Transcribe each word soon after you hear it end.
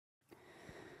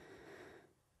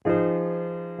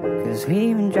'Cause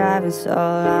we've been driving so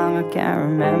long, I can't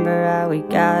remember how we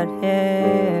got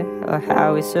here, or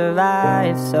how we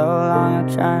survived so long. I'm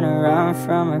trying to run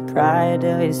from her pride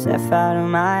till you step out of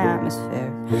my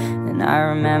atmosphere. And I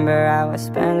remember how I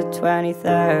spent the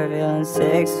 23rd feeling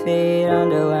 6 feet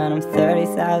under when I'm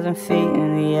 30,000 feet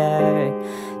in the air,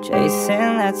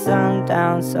 chasing that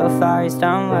sundown, so far east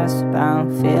I'm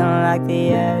westbound, feeling like the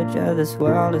edge of this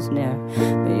world is near.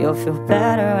 But you'll feel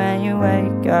better when you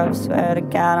wake up, swear to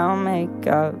God I'll make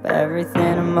up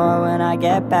everything and more when I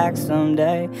get back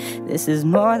someday. This is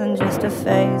more than just a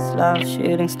phase, love,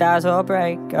 shooting stars will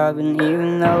break up. And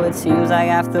even though it seems like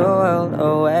half the world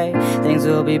away, things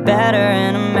will be better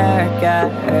in America.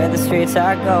 Heard the streets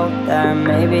are gold there,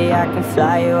 maybe I can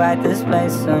fly you at this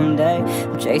place someday.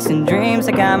 I'm chasing dreams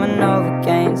like I'm a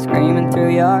Novocain, screaming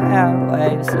through your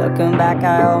airways. Looking back,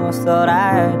 I almost thought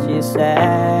I heard you say,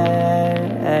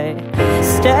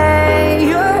 stay,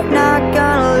 you're not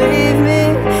gonna leave me.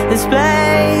 This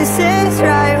place is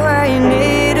right where you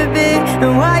need to be.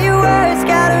 And why your words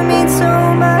gotta mean so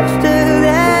much to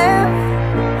them,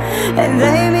 and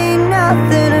they mean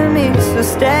nothing to me. So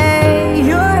stay,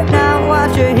 you're not what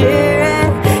you're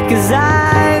hearing, 'cause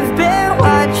I've been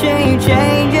watching you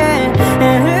changing.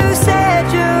 And who said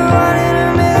you're one in a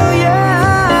million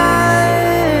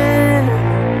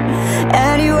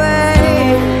anyway?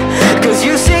 'Cause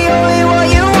you see only what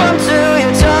you want to,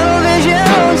 your tunnel vision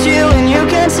owns you, and you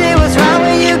can't see what's wrong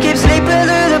when you keep sleeping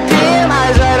through the PM.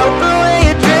 Eyes wide open when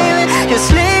you're dreaming, you're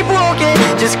sleepwalking.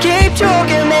 Just keep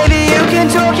talking, maybe you can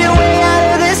talk your way out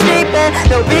of this deep end.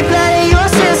 Don't be planning your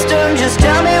system, just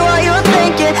tell me what you're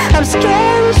thinking. I'm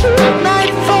scared you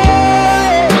might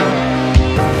fall,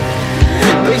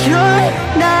 but you're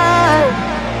not,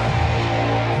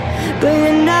 but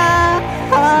you're not.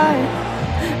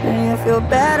 And you feel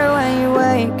better when you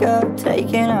wake up,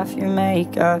 taking off your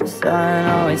makeup. Sun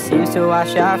always seems to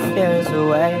wash our fears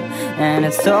away, and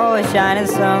it's always shining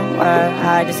somewhere.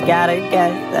 I just gotta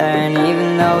get there. And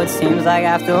even though it seems like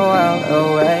half the world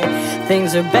away,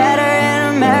 things are better in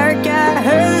America. I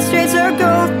heard the streets are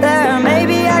gold there,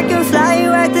 maybe I can fly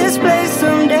you at this place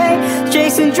someday.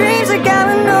 Chasing dreams like I'm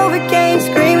a Novocain,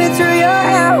 screaming through your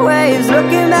airwaves.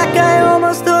 Looking back, I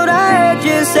almost thought I heard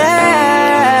you say,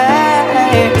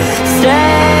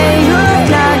 stay, you're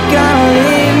not gonna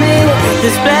leave me.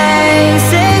 This place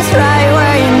is right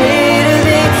where you need to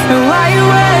be. And why your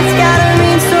words gotta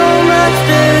mean so much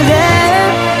to them,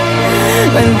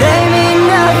 when they mean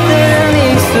nothing to me.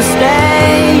 So stay,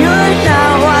 you're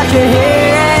not what you're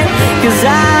hearing, 'cause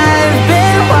I've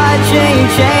been watching you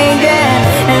changing.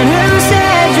 And who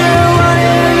said you're one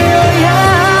in a million?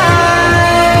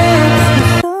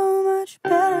 So much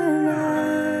better now.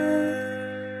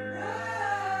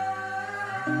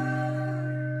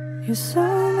 You're so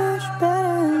much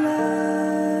better now.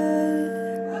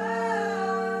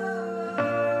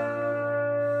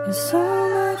 You're so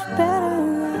much better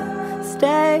now.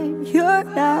 Stay, you're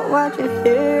not what you're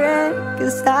hearing,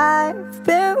 'cause I've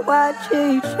been watching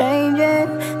you changing.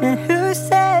 And